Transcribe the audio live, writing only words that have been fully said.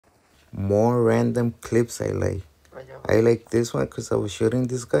more random clips I like. I like this one because I was shooting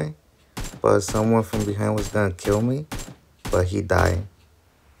this guy, but someone from behind was gonna kill me, but he died.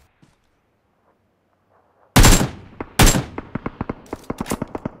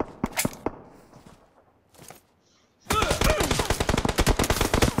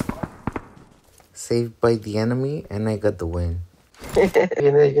 Saved by the enemy, and I got the win.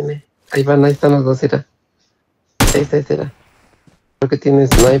 Viene. Ahí van, ahí están los dos, mira. Ahí está, mira. Creo que tiene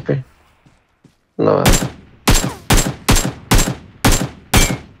sniper. No.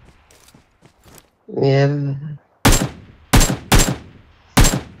 Mierda.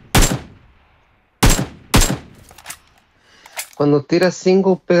 Cuando tiras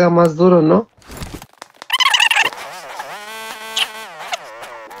single pega más duro, ¿no?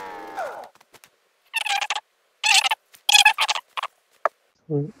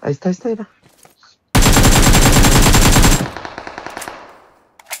 Ahí está, mira.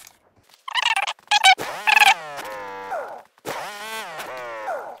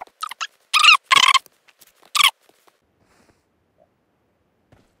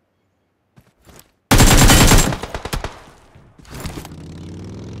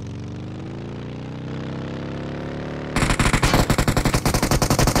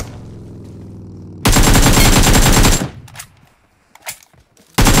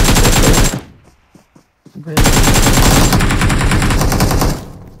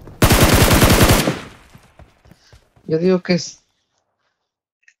 Yo digo que es...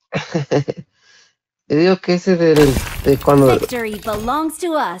 Yo digo que ese de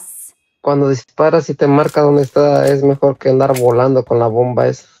cuando disparas y te marca dónde está, es mejor que andar volando con la bomba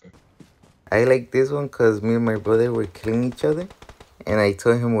esa. I like this one because me and my brother were killing each other, and I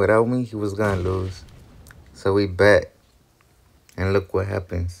told him without me he was gonna lose. So we bet, and look what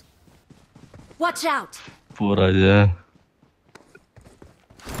happens. Watch out! Por allá.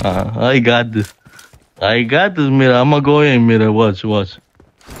 I got this. Mira, I'm gonna go in, mira, watch.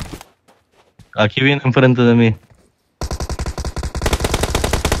 Aquí viene enfrente de mí.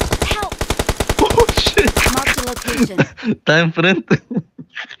 Help! Oh, shit. Mark the location. Está enfrente.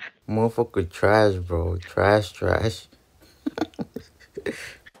 Motherfucker trash, bro. Trash.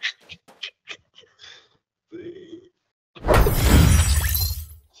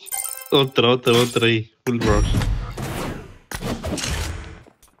 Otra ahí. Full rush.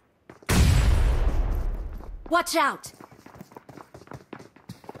 Watch out!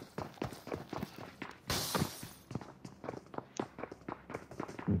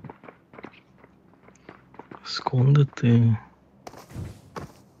 Escóndete.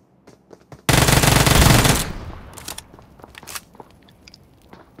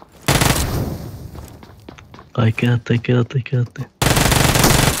 Ay, quédate.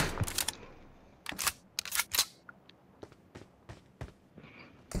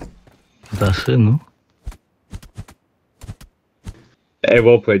 That's it, ¿no? Hey,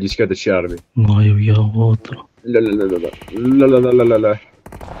 well played. You scared the shit out of me. No había otro. La.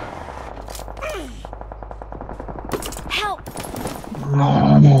 Help!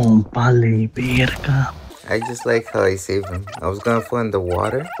 No, vale, verga. I just like how I saved him. I was gonna fall in the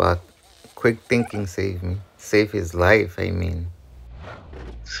water, but quick thinking saved me. Saved his life, I mean.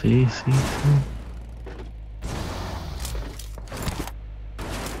 Sí.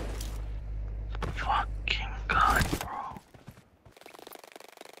 Fucking God, bro.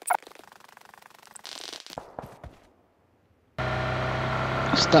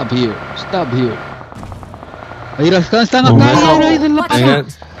 Stop here. Ahí están acá, ahí de la pata.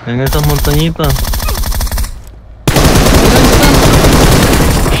 En esa montañita.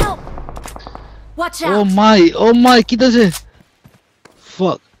 Help! Watch out! Oh my, quítase.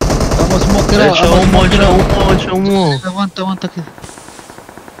 Fuck. Vamos a smoker out. Echa humo. Aguanta aquí.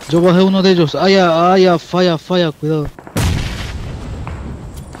 Yo bajé uno de ellos. Falla, cuidado.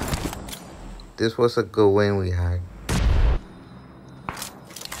 This was a good win we had.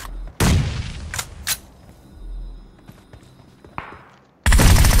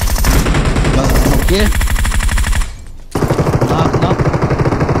 ¿Qué? Knock.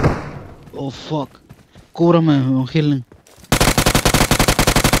 Oh fuck. Cúbrame, me healing.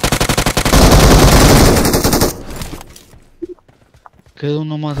 Queda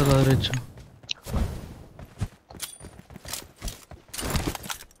uno más a la derecha.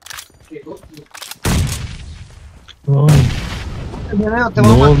 Te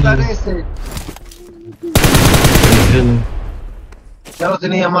voy a matar ese. Ya lo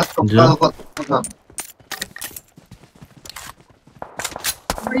tenía más tocado.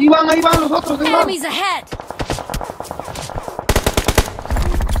 Ahí van los otros. Enemies ahead!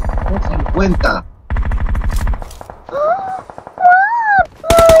 50.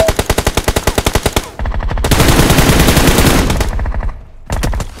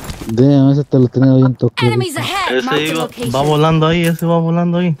 Damn, ese te lo tenía bien tocado. Enemies ahead. Ese Marked a va location. volando ahí, ese va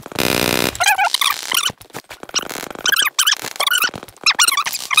volando ahí.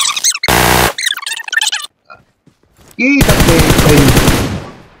 Quítate.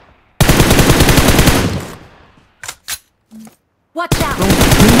 Watch out. Son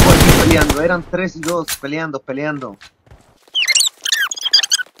 5 aquí peleando, eran 3 y 2 peleando.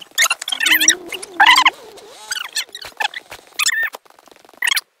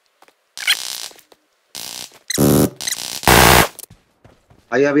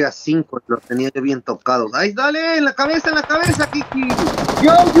 Ahí había 5, los tenía yo bien tocados. ¡Ay, dale! ¡En la cabeza, Kiki!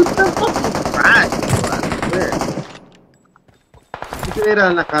 ¡Yo, you fucking right! Ese era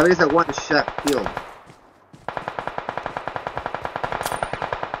en la cabeza, one shot, tío.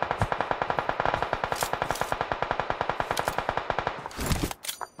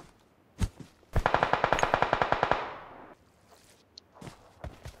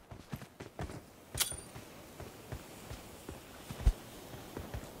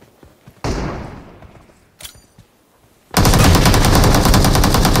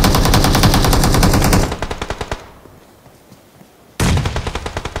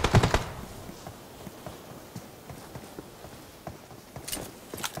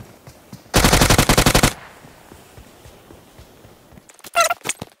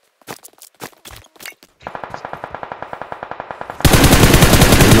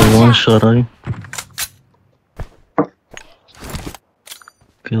 One shot ahí.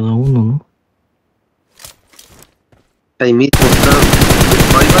 Queda uno, ¿no? Ahí mismo está.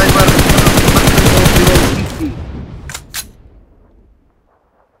 Bye, Kiki.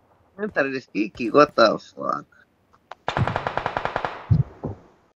 Enter Kiki, what the fuck?